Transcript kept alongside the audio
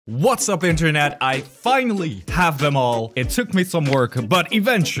What's up, internet? I finally have them all. It took me some work, but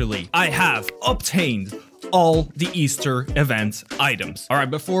eventually I have obtained all the Easter event items. All right,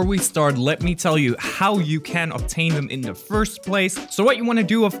 before we start, let me tell you how you can obtain them in the first place. So what you want to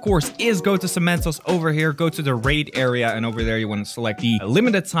do, of course, is go to Cementos over here, go to the raid area, and over there you want to select the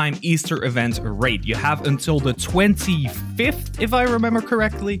limited time Easter event raid. You have until the 25th, if I remember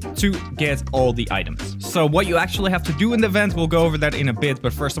correctly, to get all the items. So what you actually have to do in the event, we'll go over that in a bit,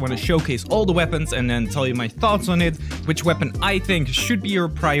 but first I want to showcase all the weapons and then tell you my thoughts on it, which weapon I think should be your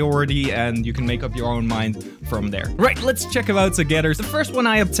priority, and you can make up your own mind from there. Right, let's check them out together. The first one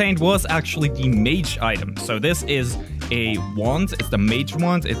I obtained was actually the mage item. So this is a wand. It's the mage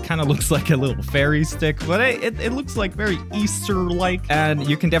wand. It kind of looks like a little fairy stick, but it looks like very Easter-like, and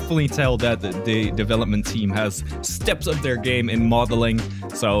you can definitely tell that the development team has stepped up their game in modeling.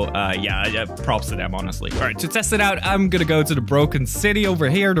 So yeah, props to them, honestly. All right, to test it out, I'm gonna go to the broken city over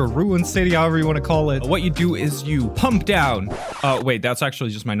here, the ruined city, however you want to call it. What you do is you pump down. Wait, that's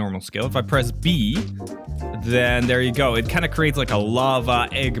actually just my normal skill. If I press B, then there you go. It kind of creates like a lava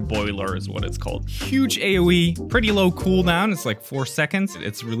egg boiler is what it's called. Huge AoE, pretty low cooldown. It's like 4 seconds.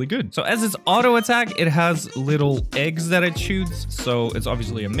 It's really good. So as its auto attack, it has little eggs that it shoots. So it's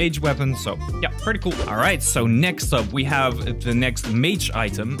obviously a mage weapon. So yeah, pretty cool. All right, so next up we have the next mage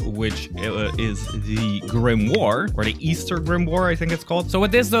item, which is the Grimoire, or the Easter Grimoire, I think it's called. So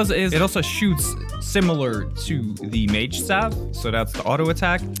what this does is it also shoots similar to the mage staff. So that's the auto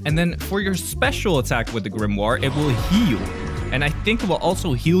attack. And then for your special attack with the Grimoire, it will heal. And I think it will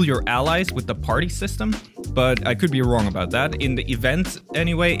also heal your allies with the party system, but I could be wrong about that. In the event,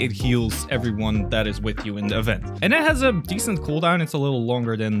 anyway, it heals everyone that is with you in the event. And it has a decent cooldown. It's a little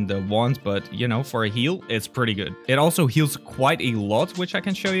longer than the wand, but you know, for a heal, it's pretty good. It also heals quite a lot, which I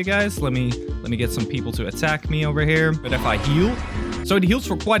can show you guys. Let me get some people to attack me over here. But if I heal, so it heals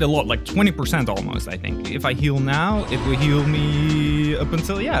for quite a lot, like 20% almost, I think. If I heal now, it will heal me up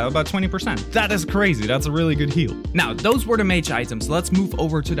until, yeah, about 20%. That is crazy. That's a really good heal. Now, those were the mage items. Let's move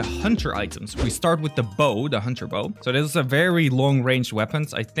over to the hunter items. We start with the bow, the hunter bow. So this is a very long range weapon.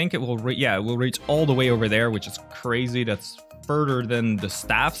 I think it will, it will reach all the way over there, which is crazy. That's further than the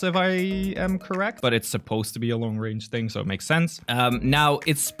staffs, if I am correct, but it's supposed to be a long range thing, so it makes sense. Now,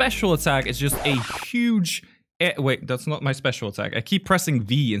 its special attack is just a huge... Wait, that's not my special attack. I keep pressing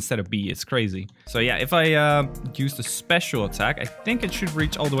V instead of B. It's crazy. So yeah, if I use the special attack, I think it should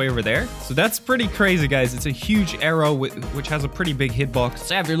reach all the way over there. So that's pretty crazy, guys. It's a huge arrow which has a pretty big hitbox.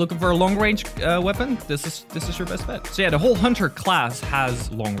 So yeah, if you're looking for a long range weapon, this is your best bet. So yeah, the whole hunter class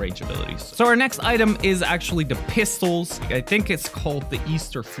has long range abilities. So our next item is actually the pistols. I think it's called the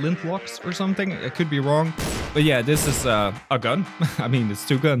Easter flintlocks or something. I could be wrong, but yeah, this is a gun. I mean, it's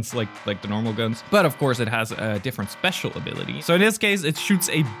two guns like the normal guns, but of course it has a different special ability. So in this case, it shoots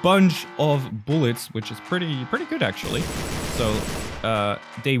a bunch of bullets, which is pretty good actually. So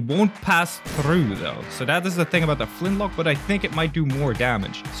they won't pass through though. So that is the thing about the flintlock, but I think it might do more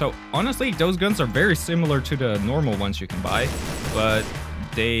damage. So honestly, those guns are very similar to the normal ones you can buy, but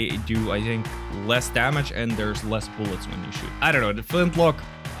they do, I think, less damage and there's less bullets when you shoot. I don't know, the flintlock,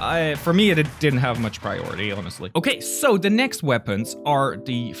 for me, it didn't have much priority, honestly. Okay, so the next weapons are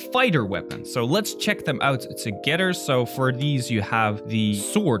the fighter weapons. So let's check them out together. So for these, you have the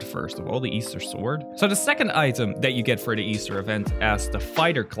sword, first of all, the Easter sword. So the second item that you get for the Easter event as the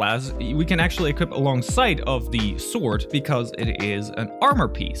fighter class, we can actually equip alongside of the sword because it is an armor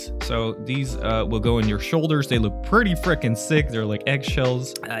piece. So these will go in your shoulders. They look pretty freaking sick. They're like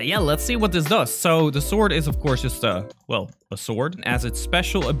eggshells. Yeah, let's see what this does. So the sword is, of course, just a sword. As its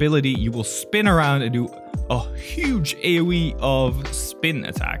special ability, you will spin around and do a huge AoE of spin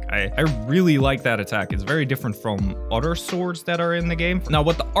attack. I really like that attack. It's very different from other swords that are in the game. Now,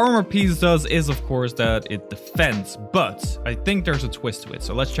 what the armor piece does is, of course, that it defends, but I think there's a twist to it.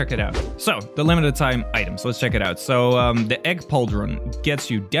 So let's check it out. So the limited time items, let's check it out. So the egg pauldron gets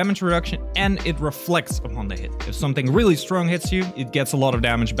you damage reduction and it reflects upon the hit. If something really strong hits you, it gets a lot of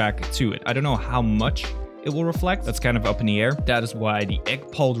damage back to it. I don't know how much it will reflect. That's kind of up in the air. That is why the egg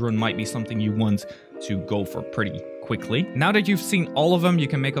pauldron might be something you want to go for pretty quickly. Now that you've seen all of them, you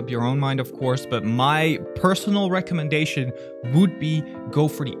can make up your own mind, of course, but my personal recommendation would be go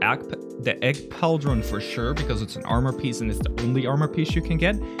for the egg pauldron for sure, because it's an armor piece and it's the only armor piece you can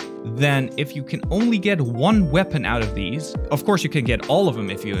get. Then if you can only get one weapon out of these, of course you can get all of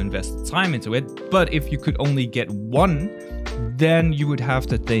them if you invest time into it, but if you could only get one, then you would have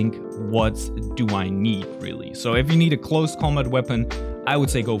to think, what do I need really? So if you need a close combat weapon, I would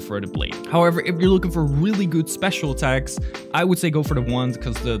say go for the blade. However, if you're looking for really good special attacks, I would say go for the wand,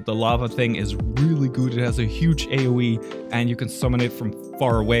 because the lava thing is really good. It has a huge AoE and you can summon it from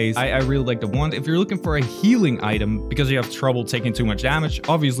far away. I really like the wand. If you're looking for a healing item because you have trouble taking too much damage,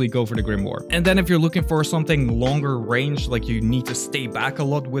 obviously go for the Grimoire. And then if you're looking for something longer range, like you need to stay back a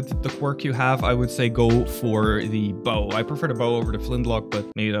lot with the quirk you have, I would say go for the bow. I prefer the bow over the flintlock, but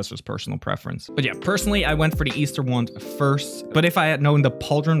maybe that's just personal preference. But yeah, personally, I went for the Easter wand first. But if I had known the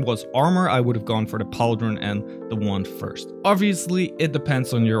pauldron was armor, I would have gone for the pauldron and the wand first. Obviously, it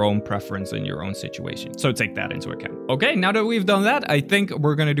depends on your own preference and your own situation, so take that into account. Okay, now that we've done that, I think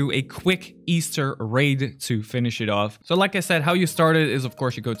we're gonna do a quick Easter raid to finish it off. So like I said, how you start it is, of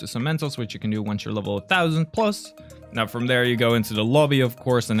course, you go to Cementos, which you can do once you're level 1000 plus. Now from there you go into the lobby, of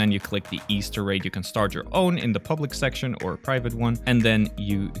course, and then you click the Easter raid. You can start your own in the public section or a private one, and then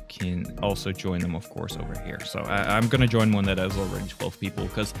you can also join them, of course, over here. So I'm gonna join one that has already 12 people,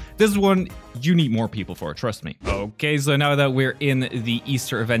 because this one you need more people for, trust me. Okay, so now that we're in the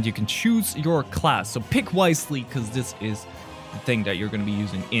Easter event, you can choose your class. So pick wisely, because this is the thing that you're going to be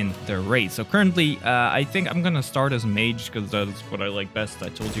using in the raid. So currently, I think I'm going to start as mage, because that's what I like best. I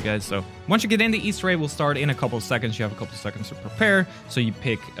told you guys. So once you get in the Easter raid, we'll start in a couple of seconds. You have a couple of seconds to prepare. So you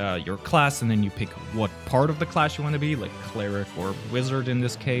pick your class, and then you pick what part of the class you want to be, like cleric or wizard in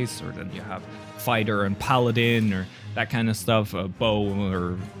this case, or then you have fighter and paladin or that kind of stuff, a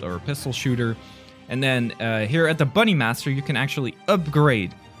bow or pistol shooter. And then here at the Bunny Master, you can actually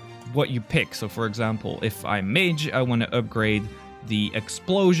upgrade what you pick. So for example, if I'm mage, I want to upgrade the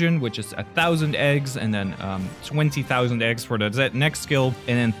explosion, which is 1,000 eggs, and then 20,000 eggs for the next skill,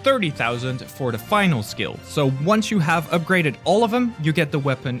 and then 30,000 for the final skill. So once you have upgraded all of them, you get the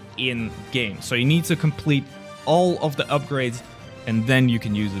weapon in game. So you need to complete all of the upgrades, and then you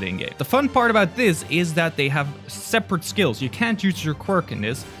can use it in game. The fun part about this is that they have separate skills. You can't use your quirk in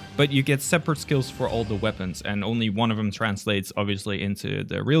this, but you get separate skills for all the weapons, and only one of them translates obviously into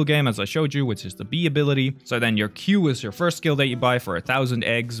the real game, as I showed you, which is the B ability. So then your Q is your first skill that you buy for 1,000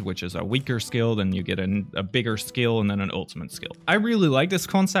 eggs, which is a weaker skill. Then you get a bigger skill, and then an ultimate skill. I really like this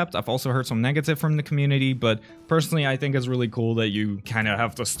concept. I've also heard some negative from the community, but personally I think it's really cool that you kind of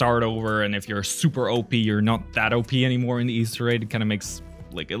have to start over, and if you're super OP, you're not that OP anymore in the Easter raid. It kind of makes,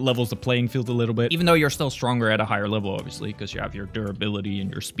 like, it levels the playing field a little bit, even though you're still stronger at a higher level, obviously, because you have your durability and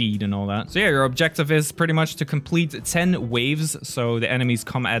your speed and all that. So yeah, your objective is pretty much to complete 10 waves. So the enemies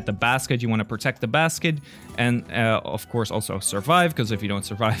come at the basket, you want to protect the basket, and of course also survive, because if you don't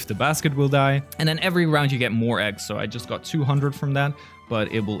survive, the basket will die. And then every round you get more eggs. So I just got 200 from that,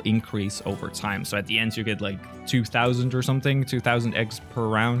 but it will increase over time. So at the end, you get like 2,000 or something, 2,000 eggs per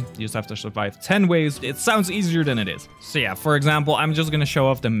round. You just have to survive 10 waves. It sounds easier than it is. So yeah, for example, I'm just gonna show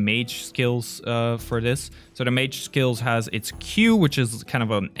off the mage skills for this. So the mage skills has its Q, which is kind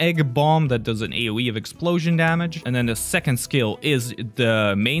of an egg bomb that does an AoE of explosion damage. And then the second skill is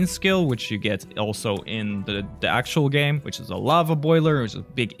the main skill, which you get also in the actual game, which is a lava boiler, which is a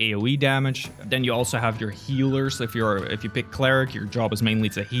big AoE damage. Then you also have your healers. If you pick cleric, your job is mainly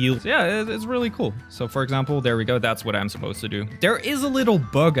to heal. So yeah, it's really cool. So for example, there we go. That's what I'm supposed to do. There is a little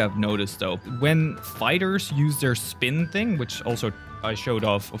bug I've noticed though. When fighters use their spin thing, which also I showed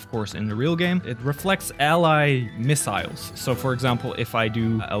off, of course, in the real game, it reflects ally missiles. So for example, if I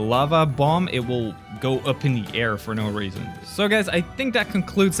do a lava bomb, it will go up in the air for no reason. So guys, I think that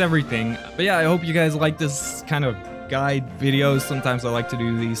concludes everything. But yeah, I hope you guys like this kind of guide videos. Sometimes I like to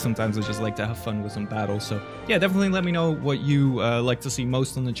do these, sometimes I just like to have fun with some battles. So yeah, definitely let me know what you like to see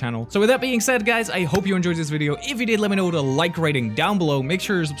most on the channel. So with that being said, guys, I hope you enjoyed this video. If you did, let me know with a like rating down below. Make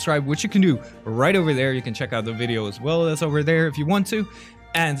sure to subscribe, which you can do right over there. You can check out the video as well, that's over there if you want to.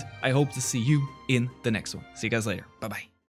 And I hope to see you in the next one. See you guys later. Bye bye.